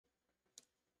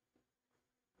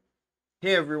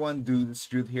Hey everyone, dude, it's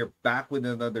Jude here, back with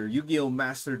another Yu-Gi-Oh!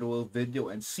 Master Duel video,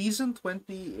 and Season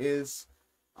 20 is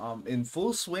in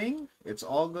full swing. It's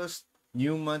August,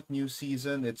 new month, new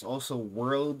season. It's also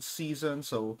World season,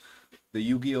 so the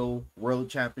Yu-Gi-Oh! World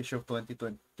Championship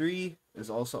 2023 is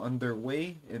also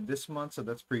underway in this month, so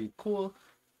that's pretty cool.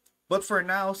 But for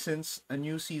now, since a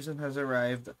new season has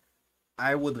arrived,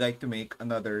 I would like to make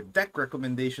another deck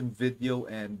recommendation video,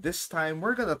 and this time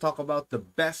we're gonna talk about the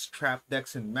best trap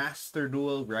decks in Master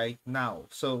Duel right now.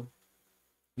 So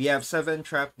we have 7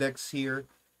 trap decks here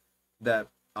that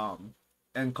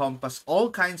encompass all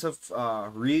kinds of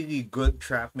really good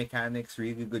trap mechanics,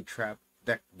 really good trap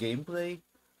deck gameplay,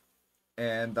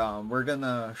 and we're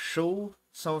gonna show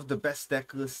some of the best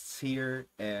deck lists here.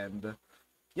 And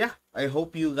yeah, I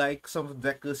hope you like some of the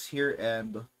deck lists here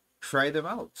and try them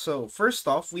out. So first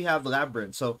off, we have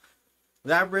Labrynth. So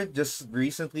Labrynth just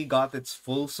recently got its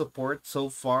full support so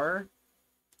far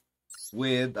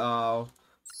with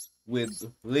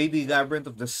Lady Labrynth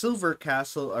of the Silver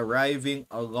Castle arriving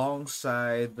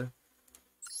alongside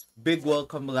Big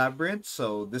Welcome Labrynth.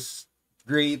 So this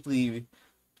greatly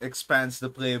expands the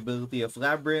playability of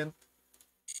Labrynth.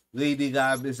 Lady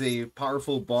Lab is a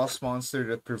powerful boss monster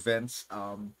that prevents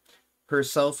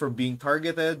herself from being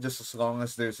targeted just as long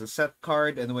as there's a set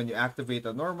card, and when you activate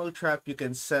a normal trap, you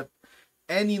can set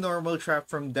any normal trap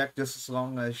from deck just as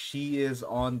long as she is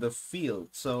on the field.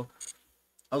 So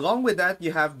along with that,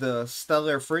 you have the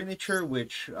Stellar Furniture,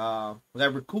 which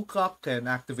Lever can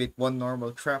activate one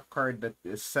normal trap card that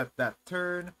is set that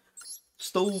turn.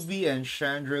 Stovey and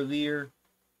Chandelier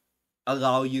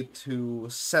allow you to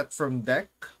set from deck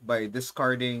by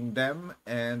discarding them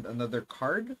and another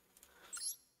card.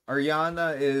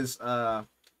 Ariana is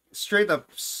straight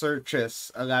up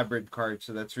searches a Labyrinth card,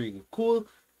 so that's really cool.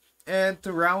 And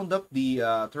to round up the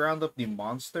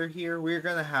monster here, we're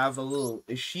gonna have a little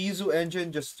Ishizu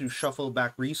engine just to shuffle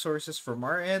back resources from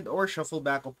our end or shuffle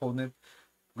back opponent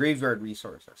graveyard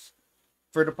resources.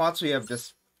 For the pots, we have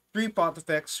just 3 pot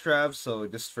effects Trav, so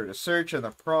just for the search and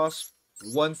a cross,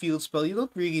 1 field spell. You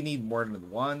don't really need more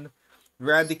than one.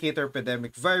 Eradicate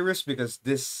Epidemic Virus because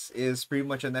this is pretty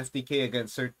much an FTK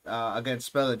against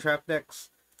spell and trap decks.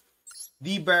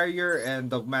 The Barrier and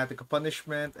Dogmatic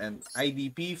Punishment and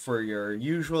IDP for your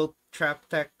usual trap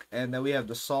tech. And then we have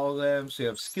the Solemns, we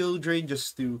have Skill Drain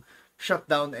just to shut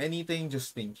down anything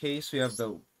just in case. We have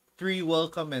the 3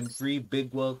 Welcome and 3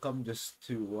 Big Welcome just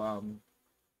to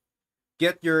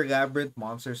get your Labyrinth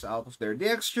monsters out of there. The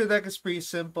extra deck is pretty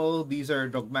simple. These are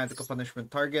Dogmatic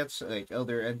Punishment targets like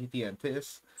Elder Entity and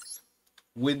Tis.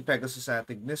 Wind Pegasus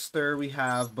Antignister. We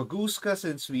have Baguska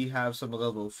since we have some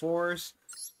level 4s.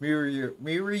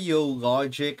 Mirio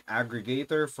Logic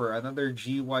Aggregator for another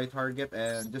GY target,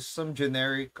 and just some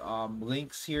generic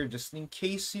links here just in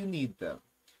case you need them.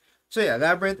 So yeah,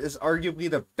 Labyrinth is arguably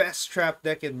the best trap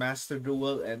deck in Master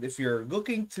Duel, and if you're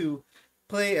looking to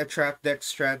play a trap deck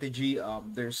strategy,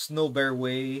 there's no better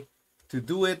way to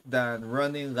do it than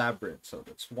running Labyrinth. So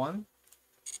that's one.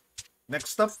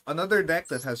 Next up, another deck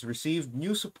that has received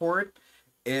new support.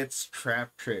 It's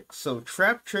Traptrix. So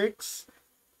Traptrix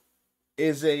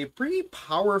is a pretty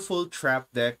powerful trap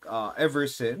deck ever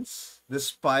since,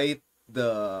 despite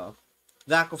the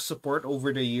lack of support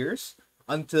over the years,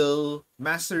 until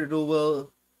Master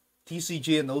Duel,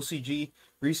 TCG, and OCG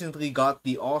recently got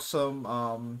the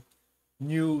awesome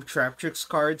new Traptrix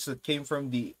cards that came from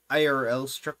the IRL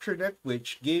structure deck,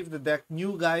 which gave the deck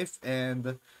new life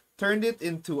and turned it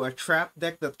into a trap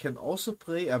deck that can also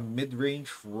play a mid-range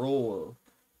role.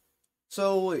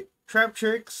 So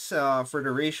Traptrix, for the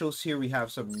ratios here, we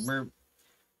have some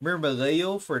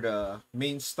Myrmeleo for the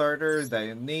main starter,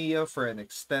 Dionea for an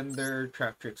extender,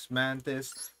 Traptrix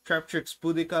Mantis. Traptrix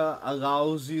Pudica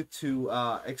allows you to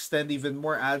extend even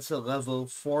more, adds a level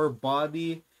 4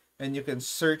 body, and you can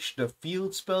search the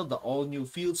field spell, the all-new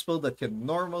field spell that can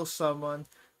normal summon.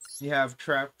 You have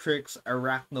Traptrix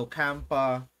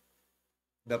Arachnocampa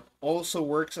that also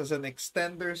works as an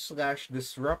extender slash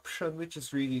disruption, which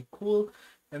is really cool.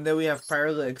 And then we have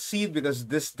Parallel Exceed because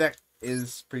this deck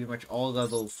is pretty much all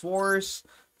level 4s.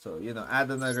 So,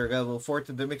 add another level 4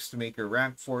 to the mix to make your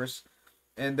rank 4s.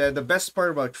 And then the best part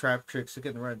about Traptrix, you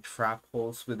can run trap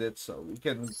holes with it. So we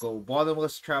can go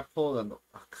bottomless trap hole and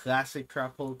a classic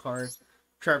trap hole card.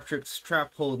 Traptrix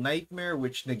Trap Hole Nightmare,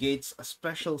 which negates a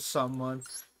special summon.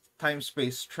 Time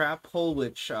Space Trap Hole,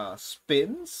 which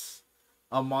spins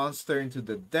a monster into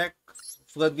the deck.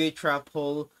 Floodgate Trap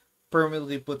Hole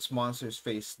permanently puts monsters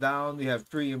face down. We have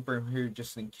 3 Imperm here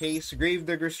just in case.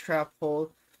 Gravedigger's Trap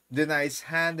Hole denies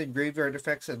hand and graveyard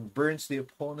effects and burns the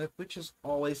opponent, which is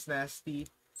always nasty.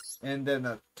 And then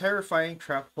a terrifying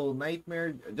trap hole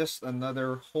nightmare, just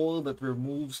another hole that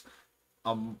removes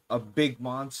a big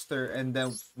monster. And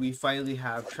then we finally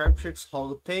have Traptrix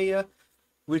Holotea,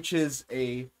 which is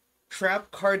a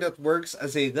trap card that works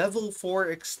as a level 4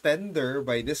 extender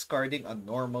by discarding a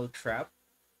normal trap.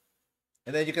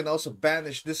 And then you can also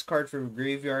banish this card from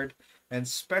graveyard and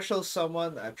special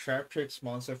summon a Traptrix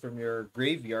monster from your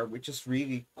graveyard, which is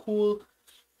really cool.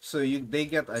 So they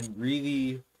get a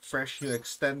really fresh new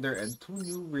extender and 2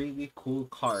 new really cool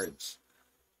cards.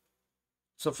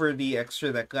 So for the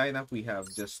extra deck lineup, we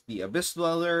have just the Abyss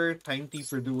Dweller, Time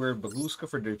Thief Redoer, Baguska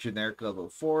for the generic level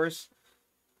 4s.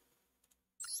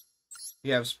 We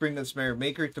have Spring and Snare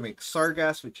Maker to make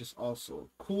Sargas, which is also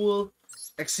cool.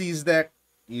 Xyz deck,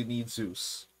 you need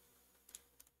Zeus.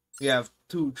 We have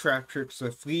 2 Traptrix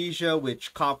with Frisia,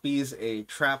 which copies a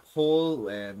trap hole,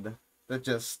 and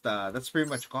that's pretty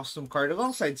much a custom card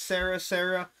alongside Sarah.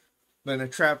 Sarah, when a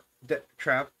trap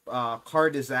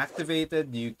card is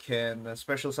activated, you can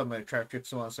special summon a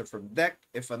Traptrix monster from deck.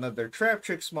 If another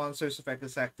Traptrix monster's effect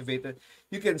is activated,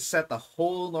 you can set a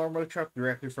whole normal trap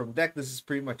directly from deck. This is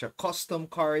pretty much a custom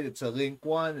card. It's a Link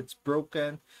 1. It's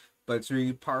broken, but it's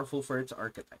really powerful for its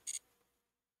archetype.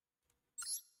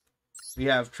 We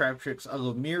have Traptrix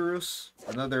Alumirus,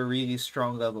 another really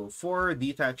strong level 4,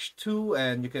 detach 2,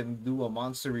 and you can do a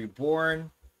Monster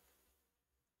Reborn.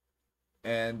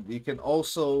 And you can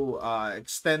also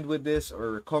extend with this or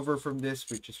recover from this,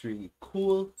 which is really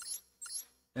cool.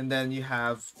 And then you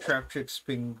have Traptrix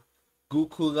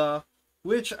Pingukula,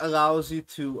 which allows you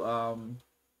to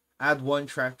add 1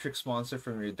 Traptrix monster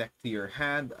from your deck to your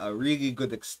hand. A really good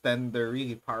extender,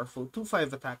 really powerful,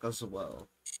 2/5 attack as well.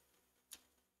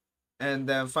 And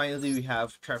then finally we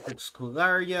have Traptrix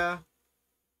Cularia,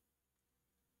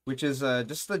 which is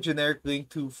just a generic Link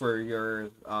 2 for your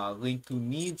Link 2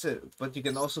 needs. But you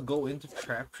can also go into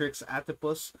Traptrix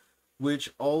Atipus,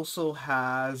 which also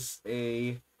has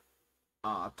a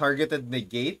targeted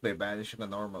negate by banishing a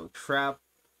normal trap.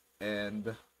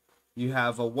 And you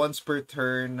have a once per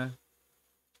turn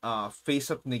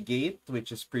face-up negate,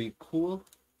 which is pretty cool.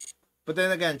 But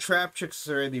then again, Traptrix is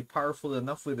already powerful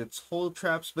enough with its whole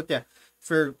traps. But yeah, if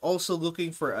you're also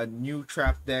looking for a new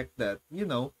trap deck that, you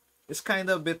know, is kind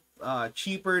of a bit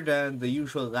cheaper than the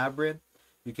usual Labrynth,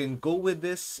 you can go with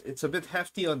this. It's a bit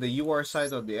hefty on the UR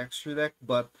side on the extra deck,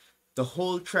 but the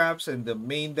whole traps and the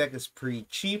main deck is pretty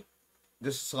cheap,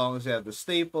 just as long as you have the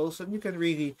staples, and you can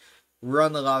really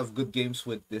run a lot of good games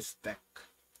with this deck.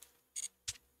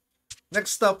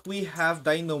 Next up, we have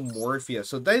Dynamorphia.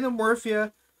 So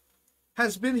Dynamorphia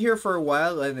has been here for a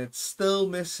while, and it's still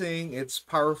missing its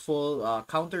powerful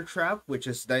counter trap, which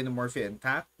is Dynamorphia and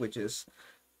Tap, which is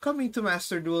coming to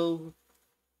Master Duel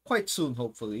quite soon,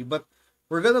 hopefully. But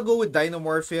we're gonna go with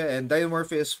Dynamorphia, and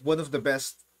Dynamorphia is one of the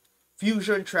best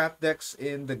fusion trap decks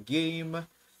in the game.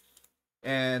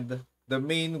 And the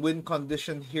main win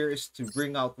condition here is to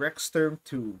bring out Rexterm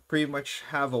to pretty much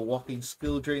have a walking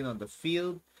skill drain on the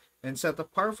field and set a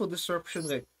powerful disruption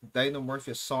like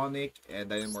Dynamorphia Sonic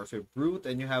and Dynamorphia Brute,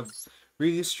 and you have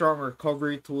really strong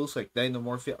recovery tools like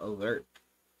Dynamorphia Alert.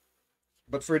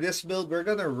 But for this build, we're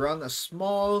gonna run a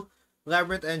small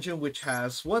Labrynth engine which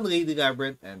has 1 Lady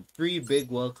Labrynth and 3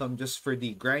 Big Welcome just for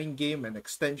the grind game and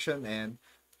extension, and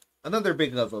another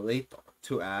big level 8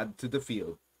 to add to the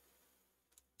field.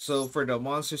 So for the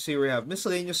monsters here, we have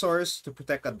Miscellaneousaurus to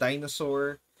protect a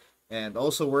dinosaur, and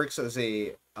also works as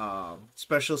a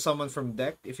special summon from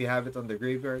deck if you have it on the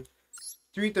graveyard.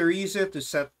 3 Theresa to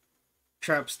set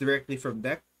traps directly from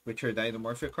deck, which are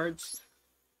Dynamorphia cards.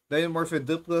 Dynamorphia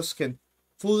Duplus can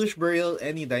Foolish Burial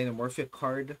any Dynamorphia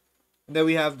card. And then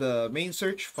we have the main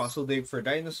search, Fossil Dig for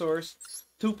dinosaurs.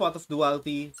 2 Pot of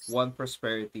Duality, 1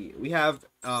 Prosperity. We have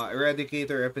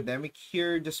Eradicator Epidemic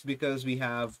here just because we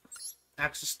have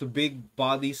access to big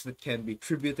bodies that can be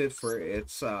tributed for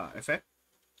its effect.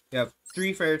 You have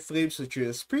 3 Ferret Flames, which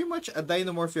is pretty much a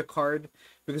Dynamorphia card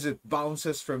because it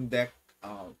bounces from deck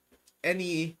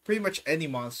pretty much any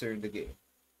monster in the game.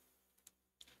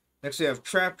 Next we have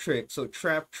Traptrix. So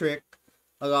Traptrix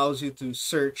allows you to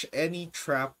search any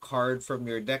trap card from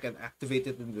your deck and activate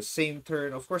it in the same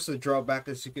turn. Of course, the drawback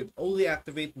is you can only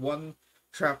activate 1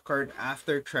 trap card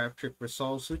after Traptrix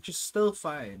resolves, which is still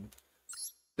fine.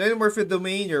 Dynamorphia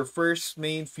Domain, your first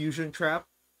main fusion trap,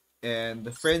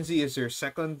 and Frenzy is your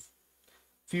second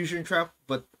fusion trap,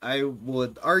 but I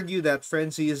would argue that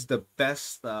Frenzy is the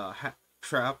best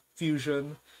trap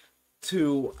fusion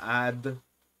to add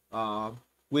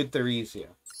with Theresia.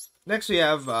 Next, we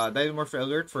have Dynamorphia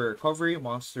Alert for recovery,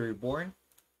 Monster Reborn.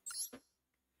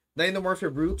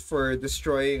 Dynamorphia Brute for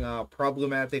destroying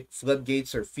problematic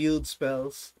floodgates or field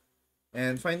spells.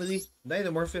 And finally,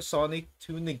 Dynamorphic Sonic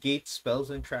to negate spells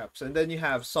and traps. And then you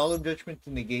have Solemn Judgment to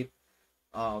negate,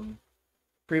 um,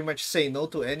 pretty much say no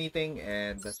to anything,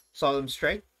 and Solemn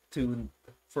Strike to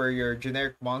for your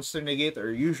generic monster negate,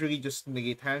 or usually just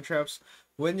negate hand traps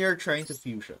when you're trying to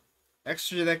fusion.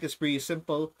 Extra deck is pretty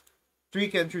simple. 3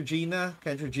 Kentrogena.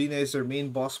 Kentrogena is your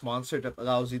main boss monster that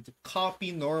allows you to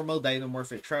copy normal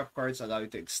Dynamorphic trap cards, allow you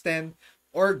to extend,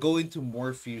 or go into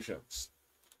more fusions.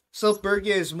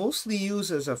 Silpbergia is mostly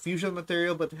used as a fusion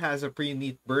material, but it has a pretty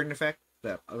neat burn effect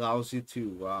that allows you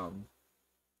to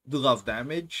do a lot of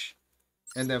damage.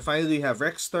 And then finally, you have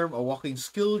Rexstorm, a walking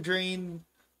skill drain,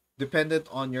 dependent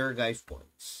on your life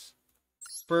points.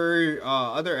 For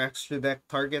other extra deck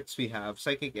targets, we have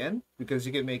Psychic End, because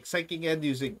you can make Psychic End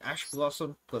using Ash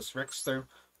Blossom plus Rexstorm,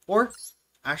 or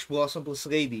Ash Blossom plus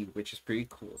Lady, which is pretty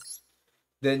cool.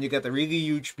 Then you get a really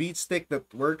huge beat stick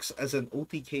that works as an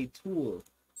OTK tool.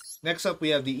 Next up, we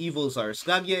have the Evil Czar.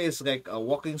 Slagia is like a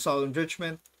walking Solemn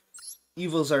Judgment.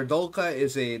 Evil Czar Dolka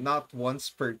is a non once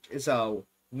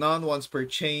per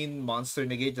chain monster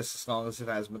negate. Just as long as it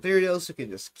has materials, you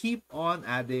can just keep on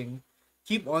adding,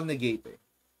 keep on negating.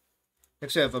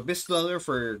 Next, we have Abyss Dweller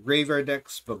for graveyard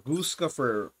decks, Baguska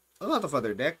for a lot of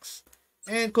other decks,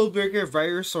 and Coldbreaker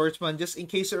Virus Swordsman just in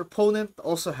case your opponent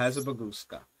also has a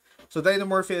Baguska. So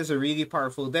Dynamorphia is a really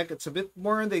powerful deck. It's a bit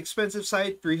more on the expensive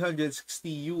side,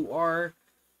 360 UR,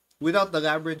 without the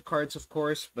Labyrinth cards, of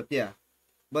course. But yeah,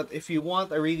 but if you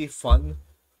want a really fun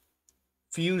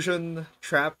fusion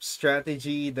trap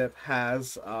strategy that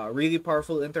has really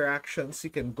powerful interactions, you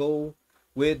can go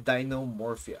with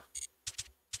Dynamorphia.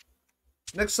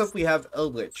 Next up, we have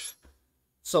Eldritch.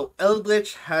 So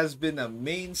Eldritch has been a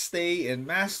mainstay in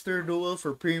Master Duel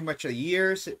for pretty much a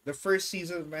year. The first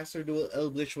season of Master Duel,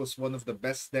 Eldritch was one of the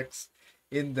best decks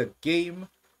in the game.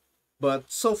 But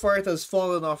so far it has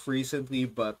fallen off recently.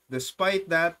 But despite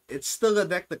that, it's still a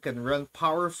deck that can run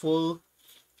powerful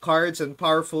cards and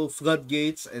powerful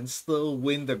floodgates and still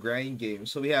win the grind game.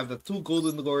 So we have the 2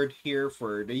 Golden Lord here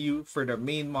for the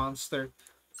main monster.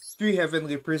 3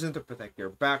 Heavenly Prison to protect your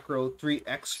back row, 3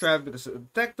 Extra because the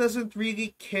deck doesn't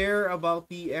really care about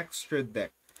the extra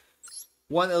deck.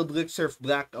 1 Eldritch Surf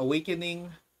Black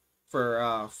Awakening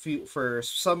for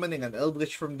summoning an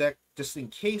Eldritch from deck just in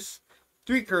case.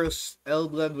 3 Curse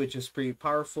Eldland, which is pretty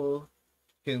powerful,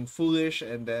 can Foolish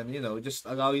and then just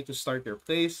allow you to start your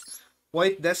plays.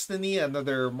 White Destiny,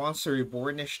 another Monster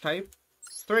Rebornish type.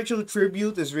 Torrential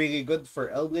Tribute is really good for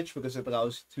Eldritch because it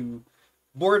allows you to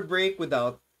board break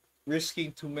without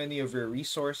risking too many of your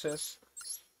resources.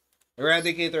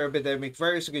 Eradicator Epidemic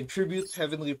Virus, you can tribute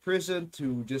Heavenly Prison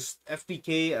to just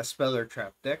FTK a spell or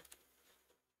trap deck.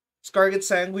 Scarlet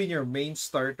Sanguine, your main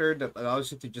starter that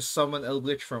allows you to just summon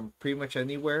Eldritch from pretty much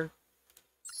anywhere.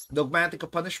 Dogmatic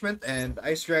Punishment and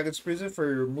Ice Dragon's Prison for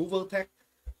your removal tech.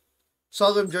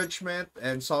 Solemn Judgment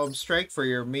and Solemn Strike for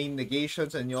your main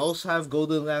negations, and you also have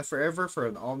Golden Land Forever for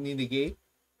an Omni Negate.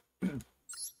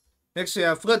 Next, we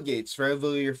have Floodgates,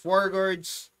 Rivalry of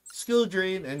Warguards, Skill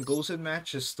Drain, and Ghost in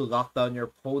Matches to lock down your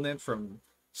opponent from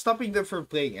stopping them from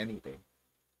playing anything.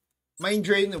 Mind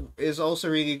Drain is also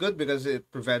really good because it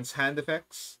prevents hand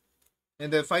effects.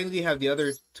 And then finally, you have the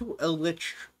other 2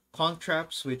 Eldritch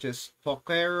Contraps, which is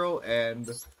Poquero and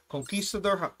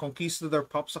Conquistador. Conquistador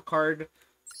pops a card.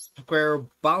 Poquero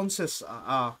banishes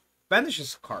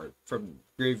a card from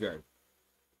graveyard.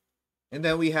 And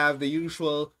then we have the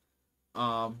usual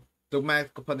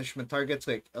Dogmatic Punishment targets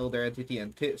like Elder Entity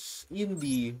and Tis. In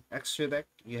the extra deck,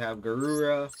 you have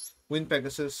Garura, Wind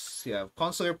Pegasus, you have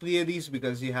Consular Pleiades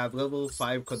because you have level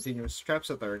 5 continuous traps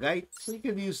that are light, so you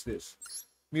can use this.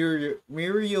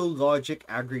 Mereologic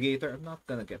Aggregator, I'm not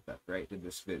gonna get that right in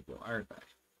this video, aren't I?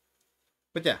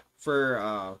 But yeah,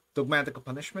 for Dogmatic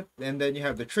Punishment, and then you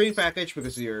have the Train Package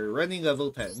because you're running level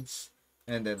 10s,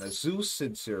 and then a Zeus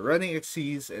since you're running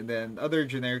Xyz, and then other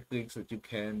generic links that you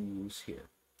can use here.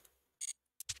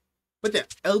 But yeah,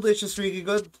 Eldritch is really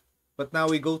good. But now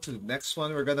we go to the next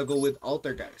one. We're gonna go with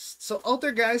Altergeist. So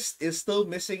Altergeist is still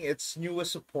missing its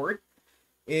newest support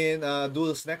in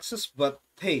Duelist Nexus. But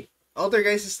hey,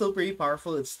 Altergeist is still pretty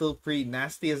powerful. It's still pretty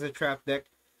nasty as a trap deck.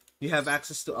 You have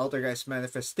access to Altergeist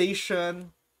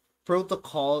Manifestation,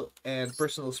 Protocol, and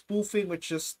Personal Spoofing, which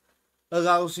just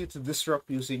allows you to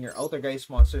disrupt using your Altergeist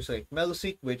monsters like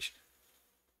Meluseek, which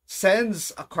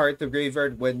sends a card to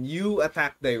graveyard when you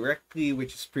attack directly,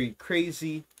 which is pretty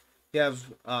crazy. You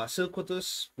have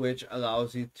Silquatus, which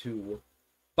allows you to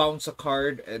bounce a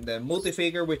card, and then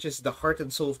Multifaker, which is the heart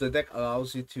and soul of the deck,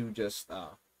 allows you to just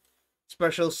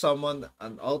special summon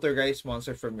an Altergeist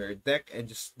monster from your deck and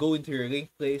just go into your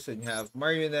link place. And you have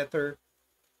Marionetter,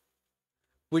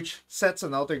 which sets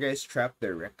an Altergeist trap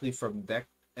directly from deck.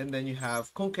 And then you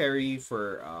have Conquerry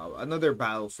for another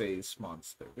battle phase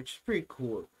monster, which is pretty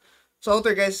cool. So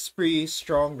Altergeist is pretty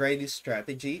strong grindy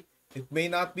strategy. It may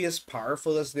not be as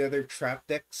powerful as the other trap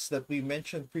decks that we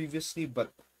mentioned previously,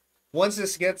 but once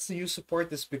this gets new support,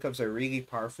 this becomes a really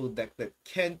powerful deck that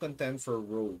can contend for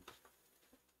Rogue.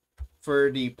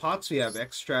 For the pots, we have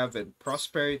Extrav and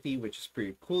Prosperity, which is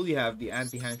pretty cool. You have the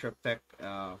anti-hand trap tech.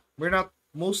 We're not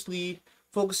mostly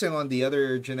focusing on the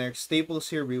other generic staples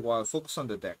here. We want to focus on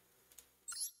the deck.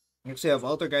 Next, you have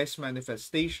Altergeist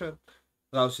Manifestation.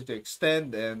 Allows you to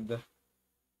extend and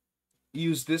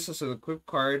use this as an equip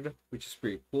card, which is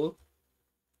pretty cool.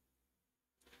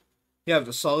 You have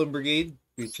the Solemn Brigade,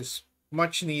 which is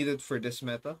much needed for this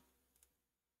meta.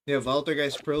 You have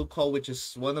Altergeist Protocol, which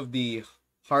is one of the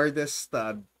hardest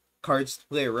cards to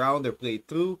play around or play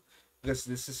through, because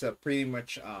this is a pretty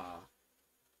much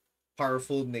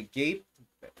powerful negate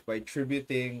by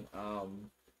tributing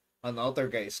an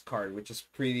Altergeist card, which is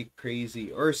pretty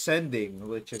crazy, or sending,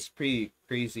 which is pretty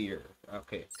crazier.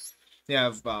 Okay. You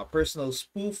have Personal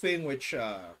Spoofing, which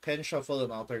can shuffle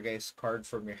an Altergeist card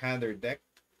from your hand or deck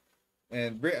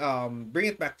and bring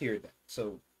it back to your deck.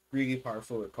 So really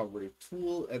powerful recovery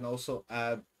tool, and also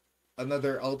add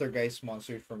another Altergeist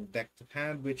monster from deck to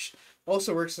hand, which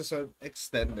also works as an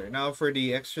extender. Now for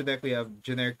the extra deck, we have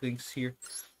generic links here.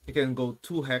 You can go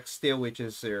 2 Hextale, which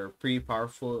is their pretty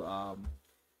powerful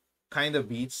kind of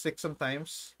beat stick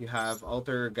sometimes. You have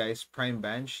Altergeist Prime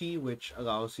Banshee, which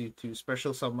allows you to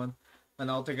special summon an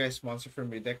Altergeist monster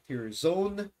from your deck to your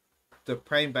zone. The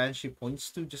Prime Banshee points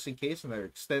to, just in case, another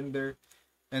extender.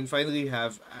 And finally, you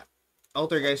have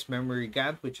Altergeist Memory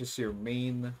Gant, which is your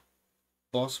main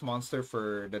boss monster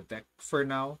for the deck for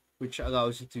now, which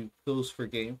allows you to close for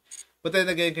game. But then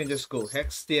again, you can just go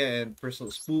Hextia and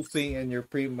Personal Spoofing, and you're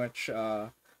pretty much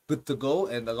good to go.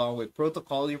 And along with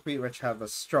Protocol, you pretty much have a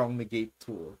strong negate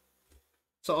tool.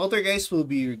 So Altergeist will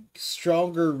be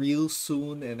stronger real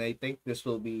soon, and I think this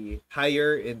will be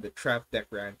higher in the trap deck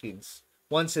rankings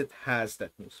once it has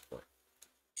that new support.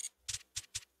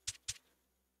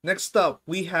 Next up,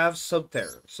 we have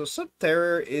Subterror. So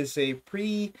Subterror is a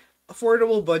pretty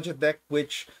affordable budget deck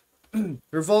which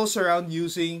revolves around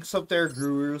using Subterror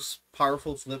Guru's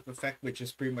powerful flip effect, which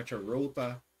is pretty much a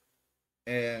Rota,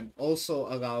 and also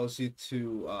allows you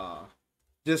to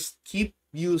just keep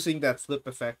using that flip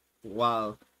effect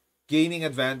while gaining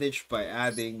advantage by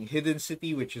adding Hidden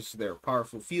City, which is their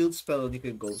powerful field spell, and you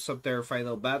can go Subterror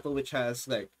Final Battle, which has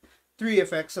like 3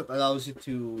 effects that allows you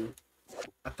to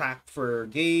attack for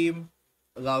game,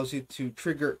 allows you to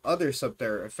trigger other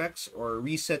Subterror effects, or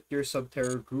reset your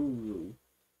Subterror Guru.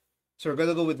 So we're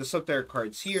gonna go with the Subterror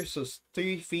cards here. So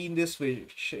 3 Fiendus,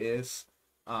 which is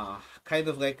kind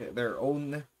of like their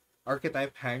own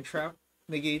archetype hand trap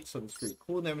negate, so it's pretty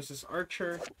cool. Nemesis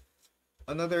Archer,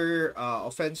 another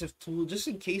offensive tool just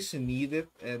in case you need it,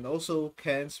 and also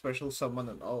can special summon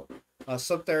a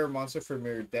Subterror monster from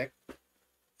your deck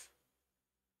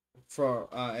for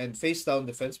and face down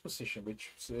defense position,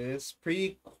 which is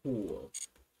pretty cool.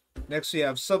 Next we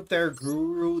have Subterror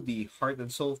Guru, the heart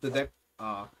and soul of the deck.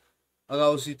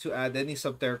 Allows you to add any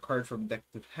Subterror card from deck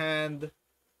to hand,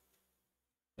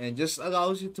 and just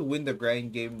allows you to win the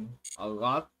grind game a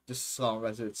lot, just as long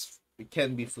as it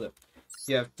can be flipped.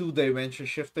 You have 2 Dimension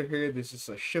Shifter here. This is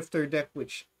a shifter deck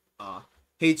which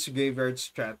hates graveyard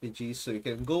strategies, so you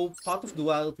can go Pot of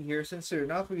Duality here since you're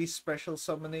not really special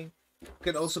summoning. You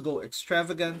can also go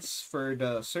Extravagance for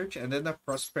the search, and then the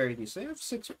Prosperity. So you have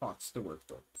 6 pots to work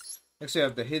with. Next you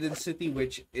have the Hidden City,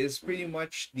 which is pretty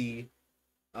much the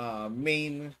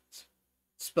main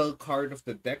spell card of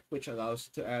the deck, which allows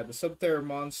you to add a Subterror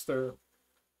monster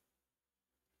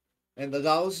and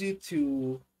allows you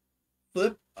to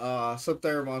flip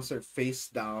Subterror monster face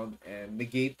down and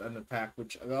negate an attack,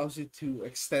 which allows you to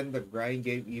extend the grind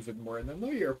game even more and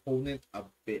annoy your opponent a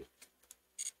bit.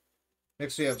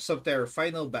 Next we have Subterror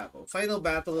Final Battle. Final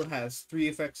Battle has 3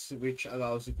 effects which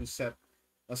allows you to set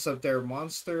a Subterror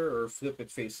monster or flip it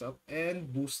face up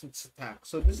and boost its attack.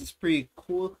 So this is pretty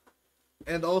cool,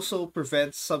 and also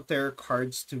prevents Subterror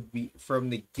cards to be from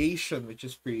negation, which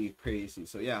is pretty crazy.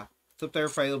 So yeah, Subterror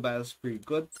Final Battle is pretty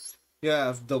good. You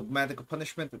have Dogmatic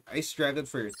Punishment and Ice Dragon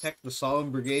for your tech, the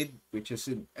Solemn Brigade, which is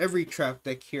in every trap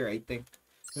deck here, I think.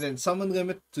 And then Summon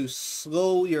Limit to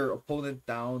slow your opponent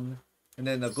down, and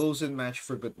then a Goes in Match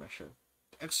for good measure.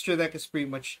 Extra deck is pretty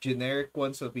much generic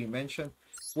ones that we mentioned.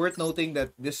 Worth noting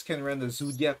that this can run the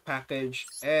Zodiac package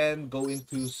and go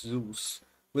into Zeus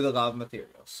with a lot of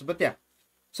materials. But yeah,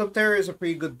 Subterror is a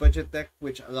pretty good budget deck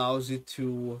which allows you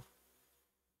to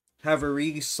have a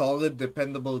really solid,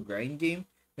 dependable grind game.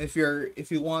 If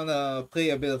you wanna play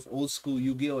a bit of old school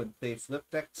Yu-Gi-Oh and play flip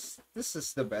decks, this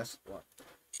is the best one.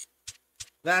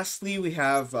 Lastly, we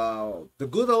have the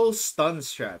good old stun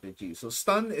strategy. So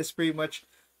stun is pretty much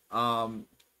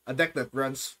a deck that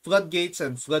runs floodgates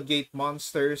and floodgate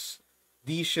monsters,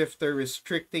 D-shifter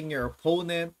restricting your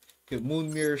opponent,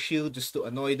 moon mirror shield just to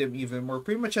annoy them even more.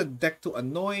 Pretty much a deck to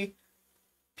annoy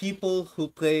people who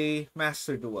play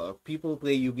Master Duel, people who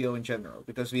play Yu-Gi-Oh in general,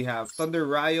 because we have Thunder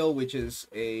Ryo, which is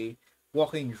a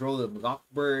walking droll and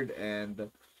lockbird,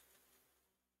 and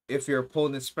if your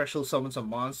opponent special summons a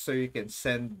monster, you can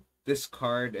send this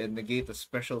card and negate a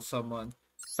special summon.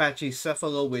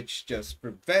 Pachycephalo, which just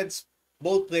prevents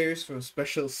both players from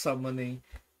special summoning,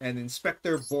 and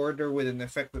Inspector Border with an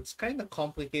effect that's kind of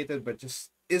complicated, but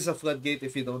just is a floodgate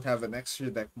if you don't have an extra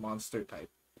deck monster type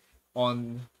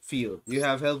on field. You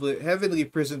have Heavenly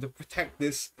Prison to protect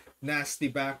this nasty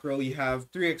back row. You have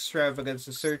 3 Extravagance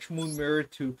to search Moon Mirror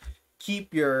to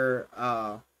keep your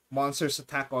monster's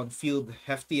attack on field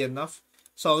hefty enough.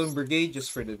 Solemn Brigade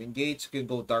just for the engage. You can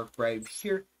go Dark Bribe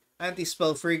here.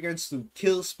 Anti-Spell Fragrance to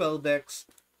kill spell decks.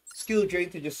 Skill Drain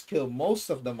to just kill most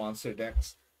of the monster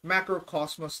decks. Macro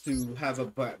Cosmos to have a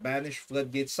banish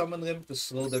Floodgate summon them to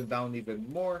slow them down even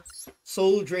more.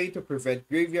 Soul Drain to prevent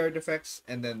graveyard effects.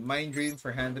 And then Mind Drain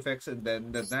for hand effects. And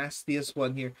then the nastiest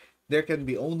one here. There can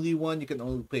be only one. You can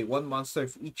only play one monster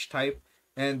of each type.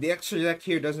 And the extra deck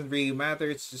here doesn't really matter.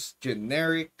 It's just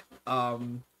generic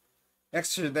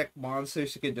extra deck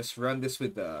monsters. You can just run this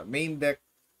with the main deck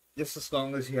just as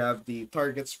long as you have the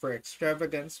targets for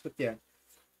extravagance. But yeah,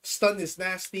 stun is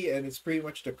nasty and it's pretty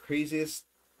much the craziest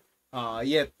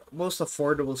yet most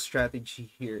affordable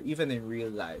strategy here, even in real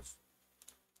life.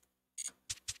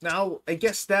 Now, I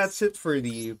guess that's it for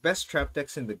the best trap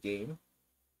decks in the game.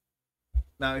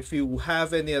 Now, if you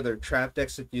have any other trap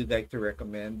decks that you'd like to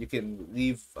recommend, you can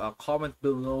leave a comment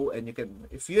below, and you can,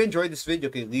 if you enjoyed this video,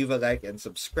 you can leave a like and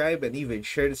subscribe, and even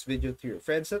share this video to your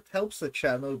friends. That helps the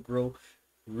channel grow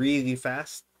really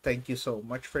fast. Thank you so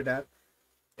much for that.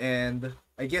 And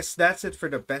I guess that's it for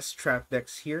the best trap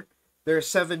decks here. There are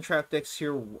 7 trap decks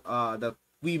here that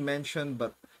we mentioned,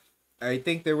 but I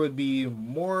think there would be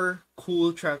more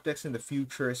cool trap decks in the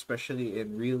future, especially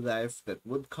in real life, that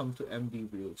would come to MD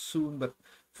real soon. But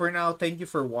for now, thank you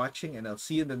for watching, and I'll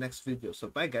see you in the next video. So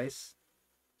bye, guys.